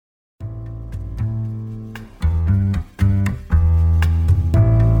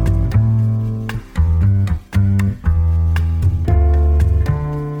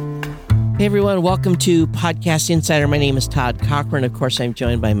Hey everyone, welcome to Podcast Insider. My name is Todd Cochran. Of course, I'm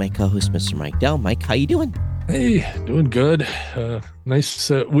joined by my co-host, Mr. Mike Dell. Mike, how you doing? Hey, doing good. Nice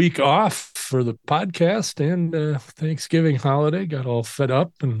week off for the podcast and Thanksgiving holiday. Got all fed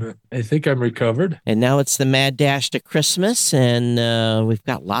up and I think I'm recovered. And now it's the mad dash to Christmas, and we've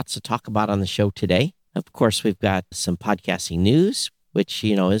got lots to talk about on the show today. Of course, we've got some podcasting news, which,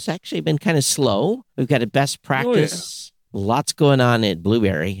 has actually been kind of slow. We've got a best practice. Lots going on at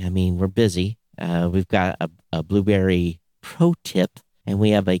Blubrry. I mean, we're busy. We've got a Blubrry pro tip, and we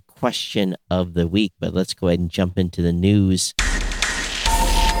have a question of the week, but let's go ahead and jump into the news.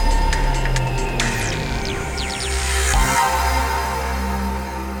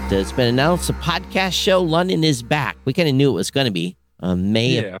 It's been announced the podcast show London is back. We kind of knew it was going to be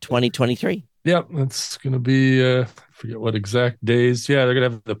May of 2023. Yep, it's going to be, I forget what exact days. Yeah, they're going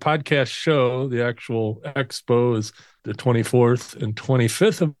to have the podcast show. The actual expo is the 24th and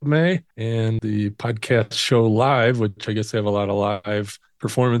 25th of May. And the podcast show live, which I guess they have a lot of live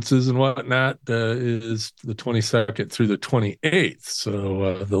performances and whatnot, is the 22nd through the 28th.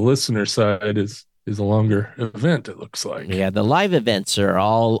 So the listener side is a longer event, it looks like. Yeah, the live events are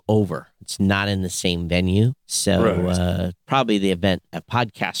all over. It's not in the same venue. So probably the event a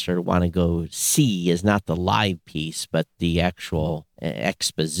podcaster would want to go see is not the live piece, but the actual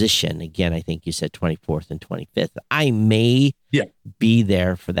exposition. Again, I think you said 24th and 25th. I may be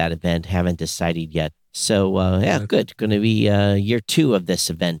there for that event. Haven't decided yet. So, good. Going to be year 2 of this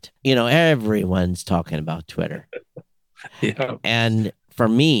event. Everyone's talking about Twitter. Yeah. And for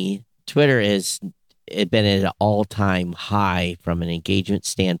me, Twitter has been at an all-time high from an engagement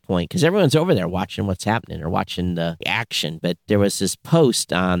standpoint because everyone's over there watching what's happening or watching the action. But there was this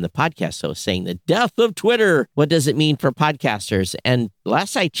post on the podcast host saying the death of Twitter. What does it mean for podcasters? And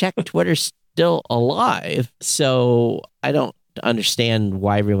last I checked, Twitter's still alive. So I don't understand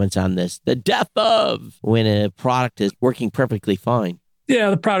why everyone's on this. The death of when a product is working perfectly fine. Yeah,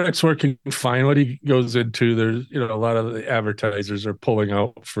 the product's working fine. What he goes into, there's, a lot of the advertisers are pulling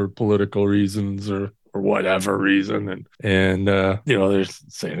out for political reasons or whatever reason. And they're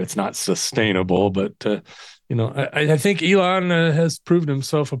saying it's not sustainable. But, I think Elon has proven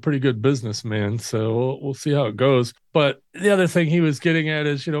himself a pretty good businessman. So we'll see how it goes. But the other thing he was getting at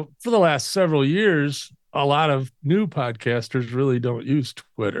is, for the last several years, a lot of new podcasters really don't use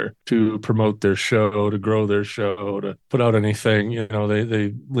Twitter to promote their show, to grow their show, to put out anything.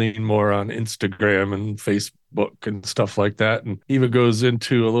 They lean more on Instagram and Facebook and stuff like that. And even goes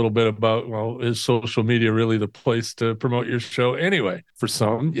into a little bit about, is social media really the place to promote your show anyway? For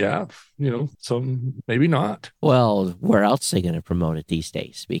some, yeah, some maybe not. Well, where else are they going to promote it these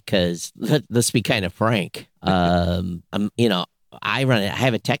days? Because let's be kind of frank. I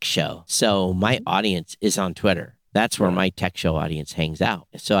have a tech show, so my audience is on Twitter. That's where my tech show audience hangs out.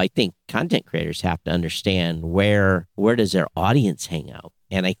 So I think content creators have to understand where does their audience hang out.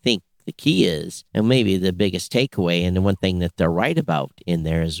 And I think the key is, and maybe the biggest takeaway, and the one thing that they're right about in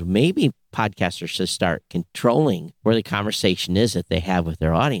there is maybe podcasters should start controlling where the conversation is that they have with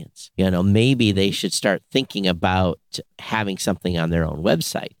their audience. Maybe they should start thinking about having something on their own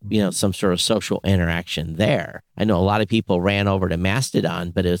website, some sort of social interaction there. I know a lot of people ran over to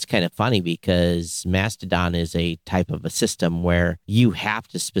Mastodon, but it was kind of funny because Mastodon is a type of a system where you have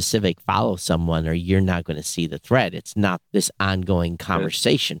to specific follow someone or you're not going to see the thread. It's not this ongoing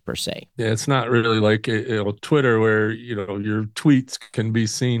conversation per se. Yeah, it's not really like Twitter where, your tweets can be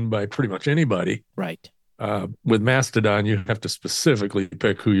seen by pretty much anybody. Right. With Mastodon, you have to specifically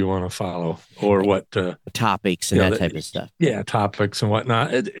pick who you want to follow or what topics and that type of stuff. Yeah, topics and whatnot.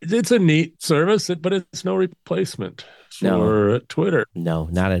 It's a neat service, but it's no replacement for Twitter. No,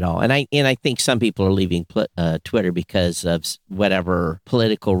 not at all. And I think some people are leaving Twitter because of whatever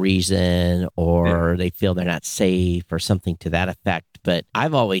political reason or they feel they're not safe or something to that effect. But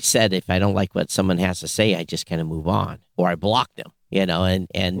I've always said if I don't like what someone has to say, I just kind of move on or I block them. And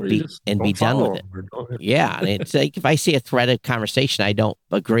be done with it. Yeah. And it's like if I see a thread of conversation I don't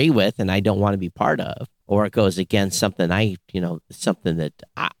agree with and I don't want to be part of, or it goes against something something that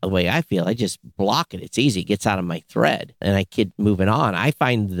the way I feel, I just block it. It's easy. It gets out of my thread and I keep moving on. I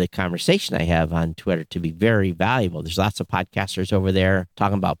find the conversation I have on Twitter to be very valuable. There's lots of podcasters over there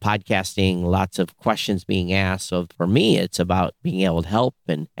talking about podcasting, lots of questions being asked. So for me, it's about being able to help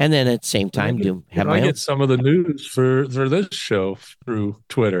and then at the same time I get some of the news for this show through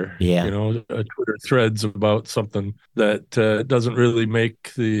Twitter. Yeah. Twitter threads about something that doesn't really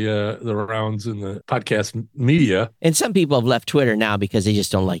make the rounds in the podcast media. And some people have left Twitter now because they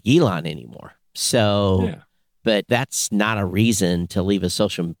just don't like Elon anymore. So but that's not a reason to leave a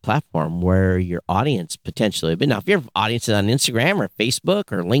social platform where your audience potentially. But now, if your audience is on Instagram or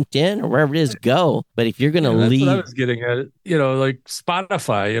Facebook or LinkedIn or wherever it is, go. But if you're going to leave, what I was getting at. Like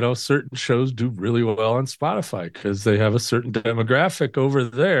Spotify. Certain shows do really well on Spotify because they have a certain demographic over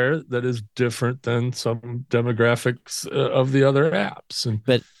there that is different than some demographics of the other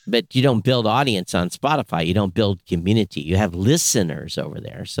apps. But you don't build audience on Spotify. You don't build community. You have listeners over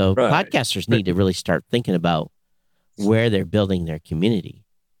there. So podcasters need to really start thinking about where they're building their community.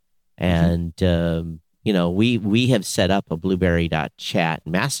 And, we have set up a Blueberry.chat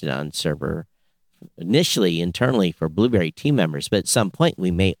Mastodon server initially internally for Blueberry team members, but at some point we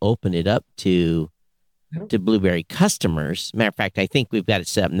may open it up to Blueberry customers. Matter of fact, I think we've got it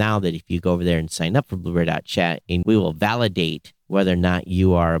set up now that if you go over there and sign up for Blueberry.chat, and we will validate whether or not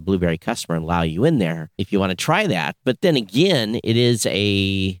you are a Blueberry customer and allow you in there if you want to try that. But then again, it's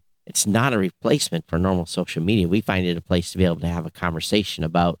not a replacement for normal social media. We find it a place to be able to have a conversation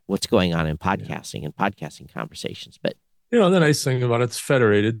about what's going on in podcasting and podcasting conversations. But the nice thing about it's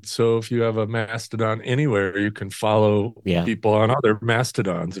federated. So if you have a Mastodon anywhere, you can follow people on other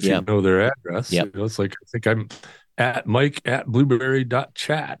Mastodons if you know their address. It's like, I think I'm at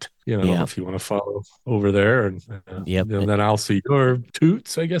Mike@blueberry.chat, if you want to follow over there. And then I'll see your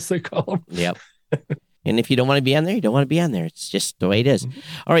toots, I guess they call them. Yep. And if you don't want to be on there, you don't want to be on there. It's just the way it is.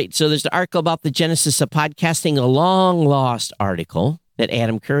 All right. So there's the article about the genesis of podcasting, a long lost article that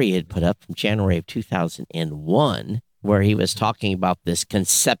Adam Curry had put up from January of 2001, where he was talking about this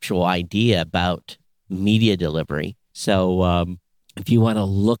conceptual idea about media delivery. So if you want to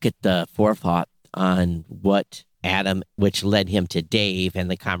look at the forethought on what Adam, which led him to Dave and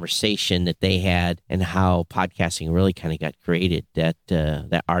the conversation that they had and how podcasting really kind of got created, that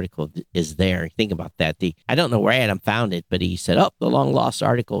article is there. Think about that. I don't know where Adam found it, but he said, the long lost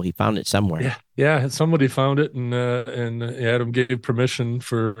article. He found it somewhere. Yeah. Somebody found it, and Adam gave permission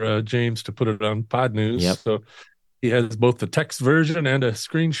for James to put it on Pod News. Yep. So he has both the text version and a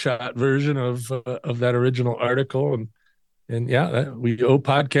screenshot version of that original article. And we owe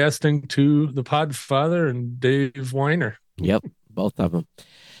podcasting to the Podfather and Dave Weiner. Yep, both of them.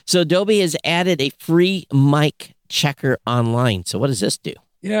 So Adobe has added a free mic checker online. So what does this do?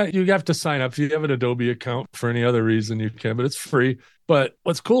 Yeah, you have to sign up. If you have an Adobe account for any other reason, you can, but it's free. But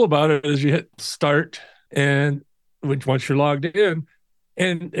what's cool about it is you hit start, and once you're logged in,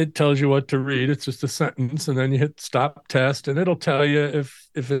 and it tells you what to read. It's just a sentence, and then you hit stop test, and it'll tell you if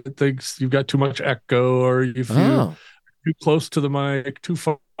it thinks you've got too much echo or you feel too close to the mic, too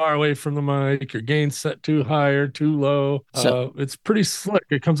far away from the mic, your gain set too high or too low. So it's pretty slick.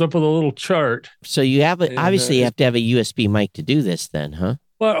 It comes up with a little chart. So you have obviously you have to have a USB mic to do this then, huh?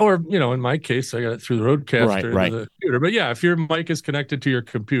 Well, or, in my case, I got it through the Rodecaster right. the computer. But yeah, if your mic is connected to your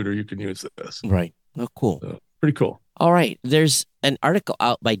computer, you can use this. Right. Oh, cool. So, pretty cool. All right. There's an article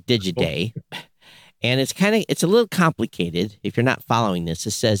out by Digiday. And it's a little complicated if you're not following this.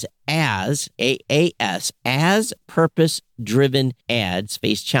 It says as purpose-driven ads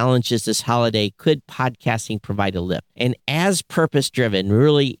face challenges this holiday, could podcasting provide a lift? And as purpose-driven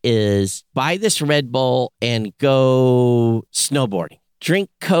really is buy this Red Bull and go snowboarding, drink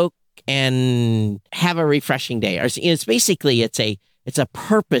Coke and have a refreshing day. Or it's basically it's a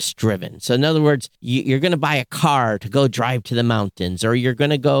purpose-driven. So in other words, you're going to buy a car to go drive to the mountains, or you're going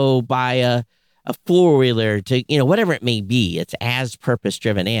to go buy a four-wheeler to, whatever it may be. It's as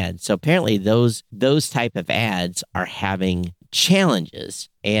purpose-driven ads. So apparently those type of ads are having challenges.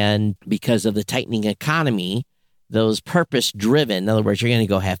 And because of the tightening economy, those purpose-driven, in other words, you're going to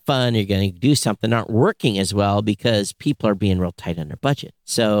go have fun, you're going to do something, aren't working as well because people are being real tight on their budget.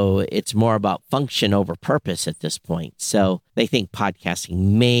 So it's more about function over purpose at this point. So they think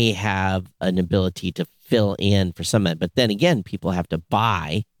podcasting may have an ability to fill in for some of it. But then again, people have to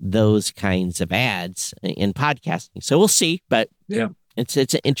buy those kinds of ads in podcasting. So we'll see. But yeah, it's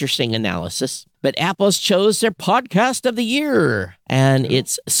an interesting analysis. But Apple's chose their podcast of the year, and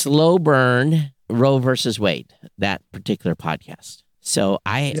it's Slow Burn Roe versus Wade, that particular podcast. So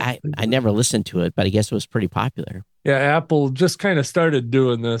I never listened to it, but I guess it was pretty popular. Yeah, Apple just kind of started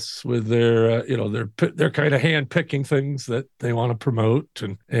doing this with their, they're kind of hand picking things that they want to promote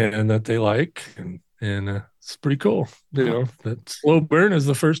and that they like, and it's pretty cool. That Slow Burn is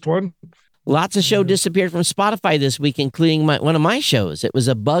the first one. Lots of show disappeared from Spotify this week, including one of my shows. It was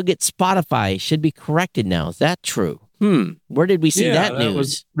a bug at Spotify. Should be corrected now. Is that true? Where did we see that news? That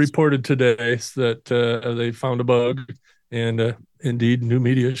was reported today that they found a bug, and indeed, New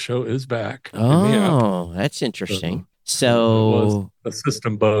Media Show is back. Oh, that's interesting. So it was a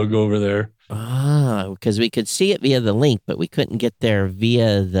system bug over there. Because we could see it via the link, but we couldn't get there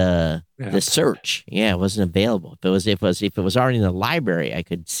via the search. Yeah, it wasn't available. If it was already in the library, I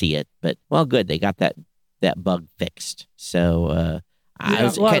could see it. But well, good, they got that bug fixed. So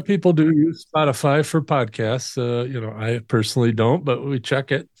a lot of people do use Spotify for podcasts. I personally don't, but we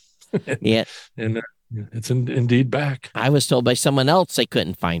check it. Yeah, and it's indeed back. I was told by someone else I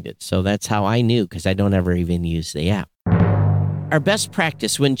couldn't find it, so that's how I knew, because I don't ever even use the app. Our best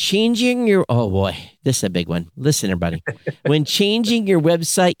practice when changing your, oh boy, this is a big one. Listen, everybody. When changing your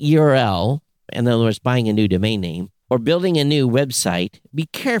website URL, in other words, buying a new domain name or building a new website, be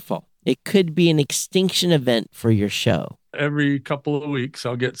careful. It could be an extinction event for your show. Every couple of weeks,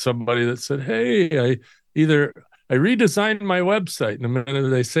 I'll get somebody that said, hey, I redesigned my website. And the minute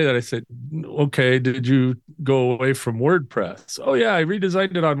they say that, I said, okay, did you go away from WordPress? Oh, yeah, I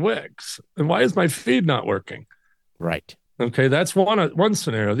redesigned it on Wix. And why is my feed not working? Right. Okay, that's one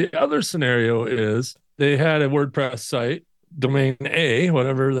scenario. The other scenario is they had a WordPress site, domain A,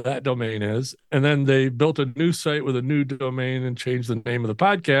 whatever that domain is, and then they built a new site with a new domain and changed the name of the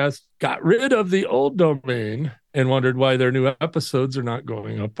podcast, got rid of the old domain, and wondered why their new episodes are not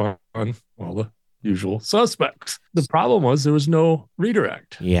going up on all the usual suspects. The problem was there was no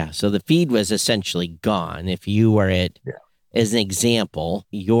redirect. Yeah, so the feed was essentially gone. If you were at... Yeah. As an example,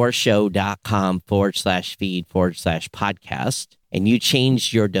 yourshow.com/feed/podcast, and you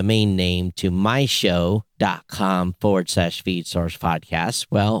changed your domain name to myshow.com/feed/podcast.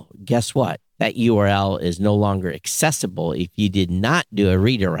 Well, guess what? That URL is no longer accessible if you did not do a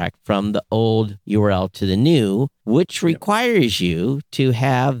redirect from the old URL to the new, which requires you to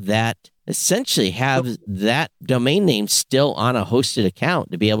have that domain name still on a hosted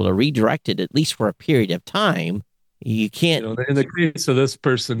account to be able to redirect it, at least for a period of time. You can't. In the case of this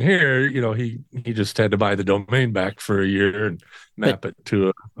person here, he just had to buy the domain back for a year and map it to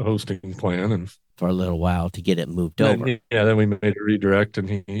a hosting plan, and for a little while to get it moved over. Then we made a redirect,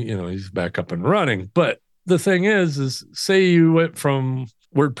 and he's back up and running. But the thing is say you went from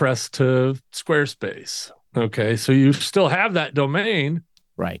WordPress to Squarespace. Okay, so you still have that domain.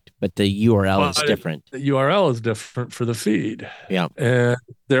 Right, but the URL is different. The URL is different for the feed. Yeah. And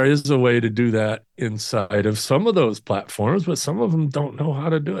there is a way to do that inside of some of those platforms, but some of them don't know how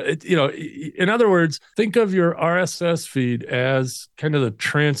to do it. In other words, think of your RSS feed as kind of the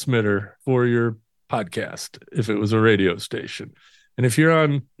transmitter for your podcast, if it was a radio station. And if you're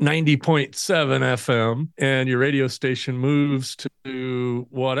on 90.7 FM and your radio station moves to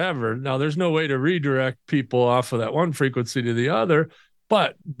whatever, now there's no way to redirect people off of that one frequency to the other.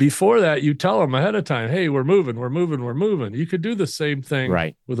 But before that, you tell them ahead of time, hey, we're moving. You could do the same thing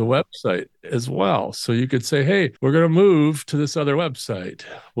with a website as well. So you could say, hey, we're going to move to this other website.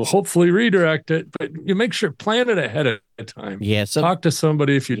 We'll hopefully redirect it, but you make sure, plan it ahead of time. Yeah. So talk to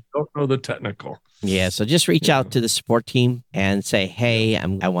somebody if you don't know the technical. Yeah. So just reach out to the support team and say, hey,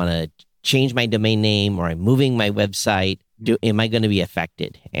 I want to change my domain name, or I'm moving my website. Am I going to be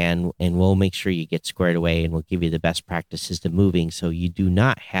affected? And we'll make sure you get squared away, and we'll give you the best practices to moving so you do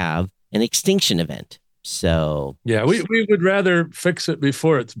not have an extinction event. So yeah, we would rather fix it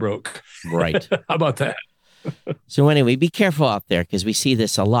before it's broke. Right. How about that? So anyway, be careful out there, because we see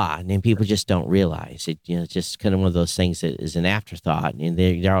this a lot, and people just don't realize it. It's just kind of one of those things that is an afterthought, and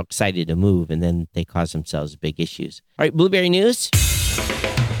they're all excited to move, and then they cause themselves big issues. All right, Blueberry News.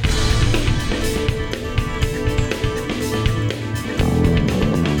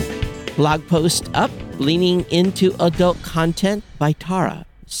 Blog post up, leaning into adult content by Tara.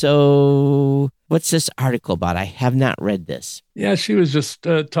 So what's this article about? I have not read this. Yeah, she was just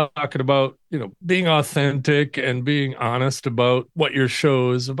talking about, being authentic and being honest about what your show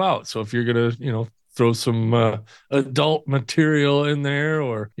is about. So if you're going to, throw some adult material in there,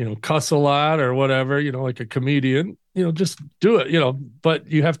 or, cuss a lot or whatever, like a comedian, just do it, but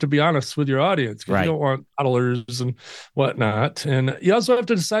you have to be honest with your audience, because you don't want toddlers and whatnot. And you also have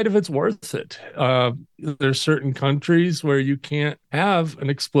to decide if it's worth it. There's certain countries where you can't have an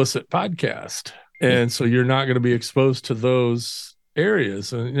explicit podcast. And so you're not going to be exposed to those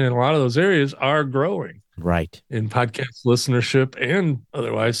areas. And a lot of those areas are growing. Right. In podcast listenership and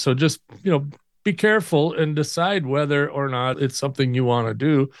otherwise. So just, be careful and decide whether or not it's something you want to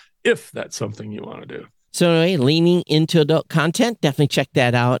do, if that's something you want to do. So anyway, leaning into adult content, definitely check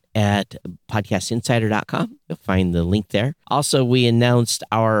that out at podcastinsider.com. You'll find the link there. Also, we announced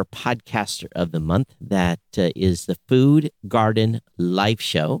our podcaster of the month. That is the Food Garden Live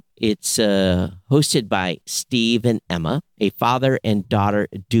Show. It's hosted by Steve and Emma, a father and daughter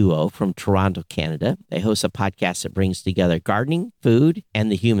duo from Toronto, Canada. They host a podcast that brings together gardening, food,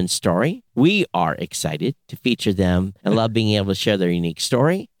 and the human story. We are excited to feature them and love being able to share their unique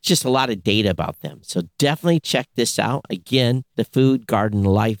story. Just a lot of data about them. So definitely check this out. Again, the Food Garden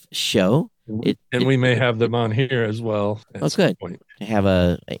Life Show. We may have them on here as well. Oh, good. To have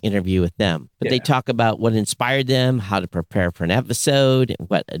an interview with them. But they talk about what inspired them, how to prepare for an episode,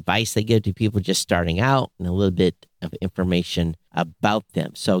 what advice they give to people just starting out, and a little bit of information about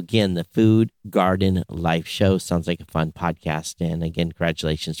them. So again, the Food Garden Life Show sounds like a fun podcast. And again,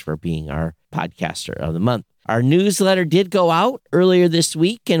 congratulations for being our podcaster of the month. Our newsletter did go out earlier this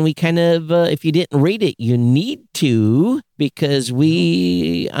week, and we kind of, if you didn't read it, you need to, because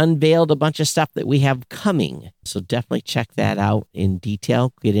we unveiled a bunch of stuff that we have coming. So definitely check that out in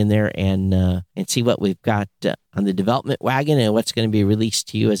detail. Get in there and see what we've got on the development wagon and what's going to be released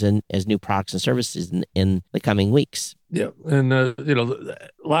to you as new products and services in the coming weeks. Yeah. And, a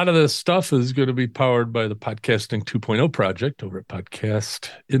lot of this stuff is going to be powered by the Podcasting 2.0 project over at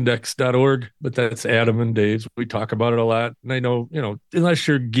podcastindex.org. But that's Adam and Dave's. We talk about it a lot. And I know, unless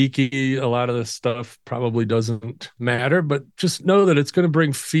you're geeky, a lot of this stuff probably doesn't matter. But just know that it's going to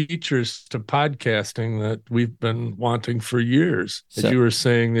bring features to podcasting that we've been wanting for years. As you were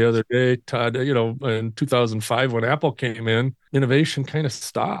saying the other day, Todd, in 2005 when Apple came in, innovation kind of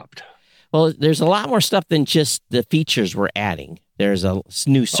stopped. Well, there's a lot more stuff than just the features we're adding. There's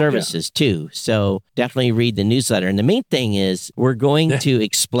new services too. So definitely read the newsletter. And the main thing is we're going to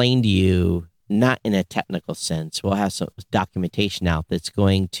explain to you, not in a technical sense. We'll have some documentation out that's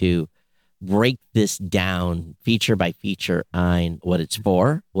going to break this down feature by feature on what it's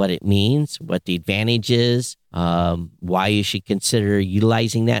for, what it means, what the advantage is, why you should consider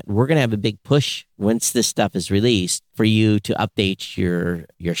utilizing that. We're going to have a big push once this stuff is released for you to update your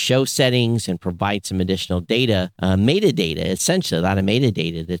show settings and provide some additional data, metadata, essentially a lot of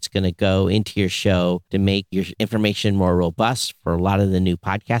metadata that's going to go into your show to make your information more robust for a lot of the new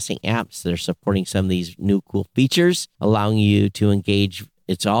podcasting apps that are supporting some of these new cool features, allowing you to engage.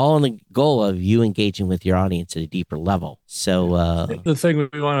 It's all in the goal of you engaging with your audience at a deeper level. So the thing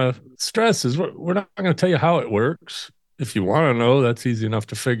we want to stress is we're not going to tell you how it works. If you want to know, that's easy enough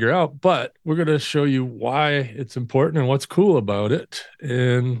to figure out. But we're going to show you why it's important and what's cool about it.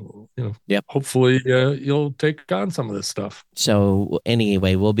 And, hopefully you'll take on some of this stuff. So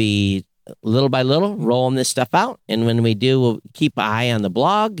anyway, we'll be little by little rolling this stuff out, and when we do, we'll keep an eye on the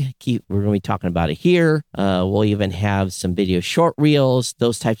blog. We're going to be talking about it here. We'll even have some video short reels,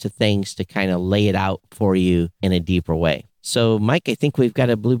 those types of things to kind of lay it out for you in a deeper way. So Mike, I think we've got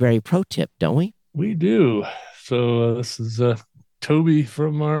a Blueberry pro tip, don't we? We do. So this is Toby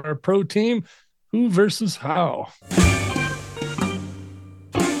from our pro team. Who versus how?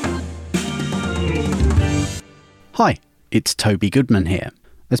 Hi, it's Toby Goodman here.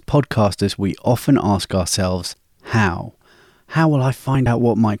 As podcasters, we often ask ourselves, how? How will I find out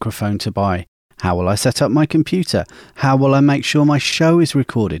what microphone to buy? How will I set up my computer? How will I make sure my show is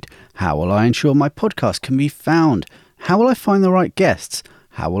recorded? How will I ensure my podcast can be found? How will I find the right guests?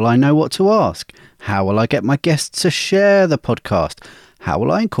 How will I know what to ask? How will I get my guests to share the podcast? How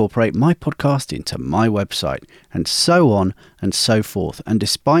will I incorporate my podcast into my website? And so on and so forth. And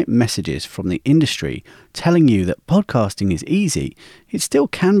despite messages from the industry telling you that podcasting is easy, it still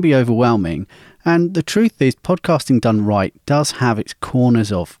can be overwhelming. And the truth is, podcasting done right does have its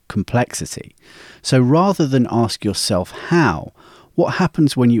corners of complexity. So rather than ask yourself how, what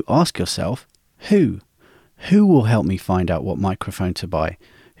happens when you ask yourself who? Who will help me find out what microphone to buy?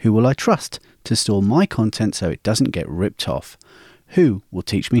 Who will I trust to store my content so it doesn't get ripped off? Who will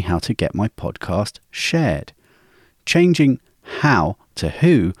teach me how to get my podcast shared? Changing how to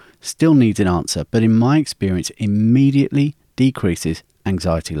who still needs an answer, but in my experience, immediately decreases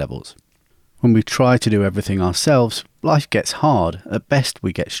anxiety levels. When we try to do everything ourselves, life gets hard. At best,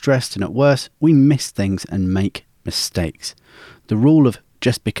 we get stressed, and at worst, we miss things and make mistakes. The rule of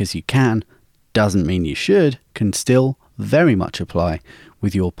just because you can doesn't mean you should can still very much apply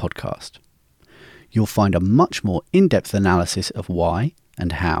with your podcast. You'll find a much more in-depth analysis of why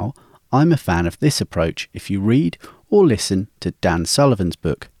and how. I'm a fan of this approach if you read or listen to Dan Sullivan's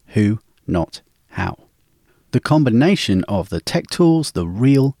book, Who, Not How. The combination of the tech tools, the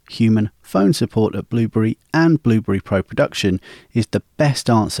real human phone support at Blueberry and Blueberry Pro Production is the best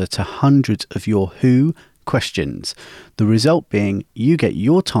answer to hundreds of your who questions. The result being you get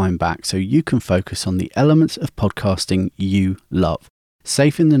your time back so you can focus on the elements of podcasting you love.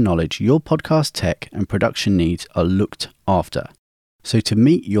 Safe in the knowledge your podcast tech and production needs are looked after. So to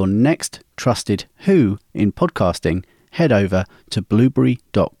meet your next trusted who in podcasting, head over to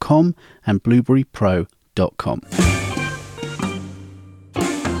blueberry.com and blueberrypro.com.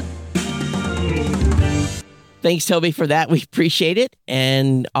 Thanks, Toby, for that. We appreciate it.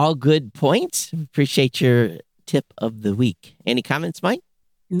 And all good points. Appreciate your tip of the week. Any comments, Mike?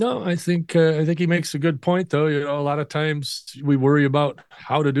 No, I think he makes a good point, though. You know, a lot of times we worry about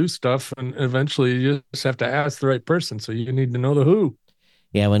how to do stuff, and eventually you just have to ask the right person. So you need to know the who.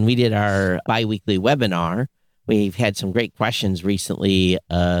 Yeah, when we did our bi-weekly webinar, we've had some great questions recently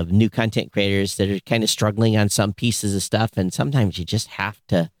of new content creators that are kind of struggling on some pieces of stuff, and sometimes you just have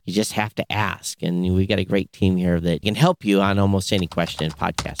to ask. And we got a great team here that can help you on almost any question in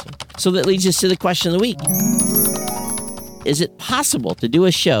podcasting. So that leads us to the question of the week. Is it possible to do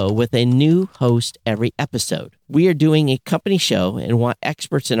a show with a new host every episode? We are doing a company show and want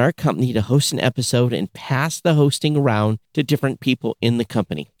experts in our company to host an episode and pass the hosting around to different people in the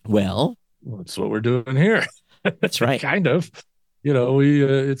company. Well, that's what we're doing here. That's right. Kind of. You know,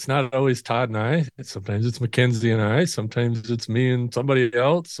 it's not always Todd and I. Sometimes it's Mackenzie and I. Sometimes it's me and somebody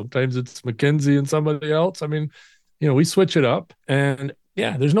else. Sometimes it's Mackenzie and somebody else. I mean, you know, we switch it up. And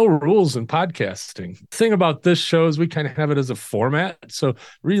yeah, there's no rules in podcasting. The thing about this show is we kind of have it as a format. So it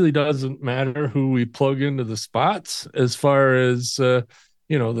really doesn't matter who we plug into the spots as far as, the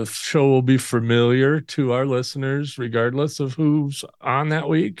show will be familiar to our listeners, regardless of who's on that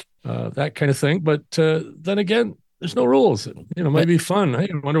week, that kind of thing. But then again, there's no rules. It might be fun. I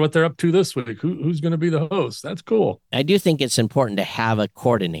wonder what they're up to this week. Who's going to be the host? That's cool. I do think it's important to have a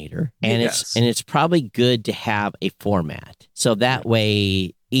coordinator, and it's probably good to have a format. So that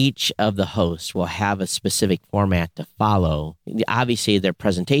way each of the hosts will have a specific format to follow. Obviously, their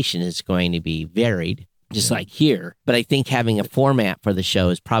presentation is going to be varied, just like here. But I think having a format for the show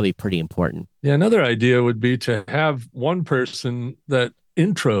is probably pretty important. Yeah, another idea would be to have one person that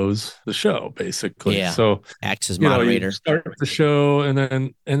intros the show, basically. Yeah. So acts as moderator. You start the show, and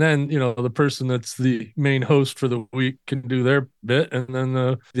then the person that's the main host for the week can do their bit, and then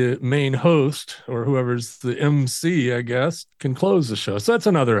the main host, or whoever's the MC, I guess, can close the show. So that's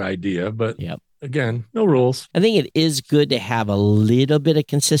another idea, but again, no rules. I think it is good to have a little bit of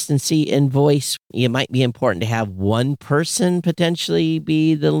consistency in voice. It might be important to have one person potentially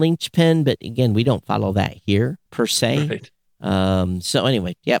be the linchpin, but again, we don't follow that here per se. Right. So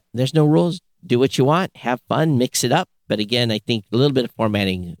anyway, there's no rules. Do what you want, have fun, mix it up. But again, I think a little bit of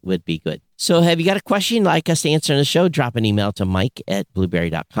formatting would be good. So have you got a question you'd like us to answer on the show? Drop an email to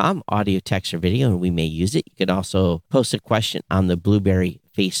mike@blueberry.com, audio, text, or video, and we may use it. You can also post a question on the Blueberry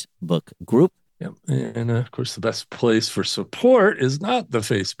Facebook group. Yep. And of course, the best place for support is not the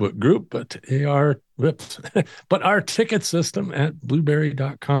Facebook group, but our ticket system at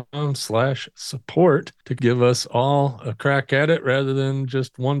blueberry.com/support to give us all a crack at it rather than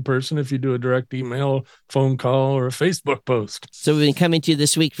just one person if you do a direct email, phone call, or a Facebook post. So we've been coming to you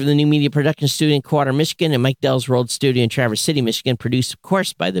this week from the New Media Production Studio in Coldwater, Michigan, and Mike Dell's World Studio in Traverse City, Michigan, produced, of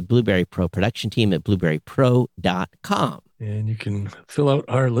course, by the Blueberry Pro production team at blueberrypro.com. And you can fill out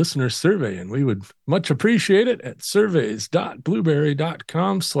our listener survey, and we would much appreciate it at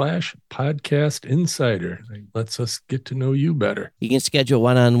surveys.blueberry.com/podcast insider. It lets us get to know you better. You can schedule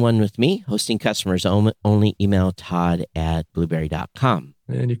one-on-one with me, hosting customers only. Email todd@blueberry.com.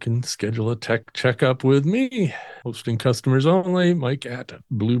 And you can schedule a tech checkup with me, hosting customers only,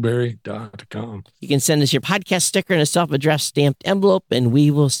 mike@blueberry.com. You can send us your podcast sticker in a self-addressed stamped envelope, and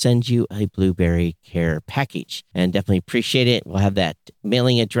we will send you a Blueberry Care package. And definitely appreciate it. We'll have that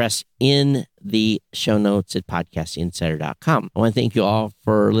mailing address in the show notes at podcastinsider.com. I want to thank you all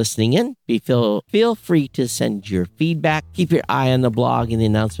for listening in. Feel free to send your feedback. Keep your eye on the blog and the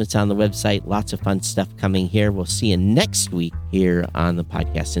announcements on the website. Lots of fun stuff coming here. We'll see you next week here on the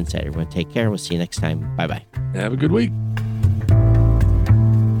Podcast Insider. We'll take care. We'll see you next time. Bye-bye. Have a good week.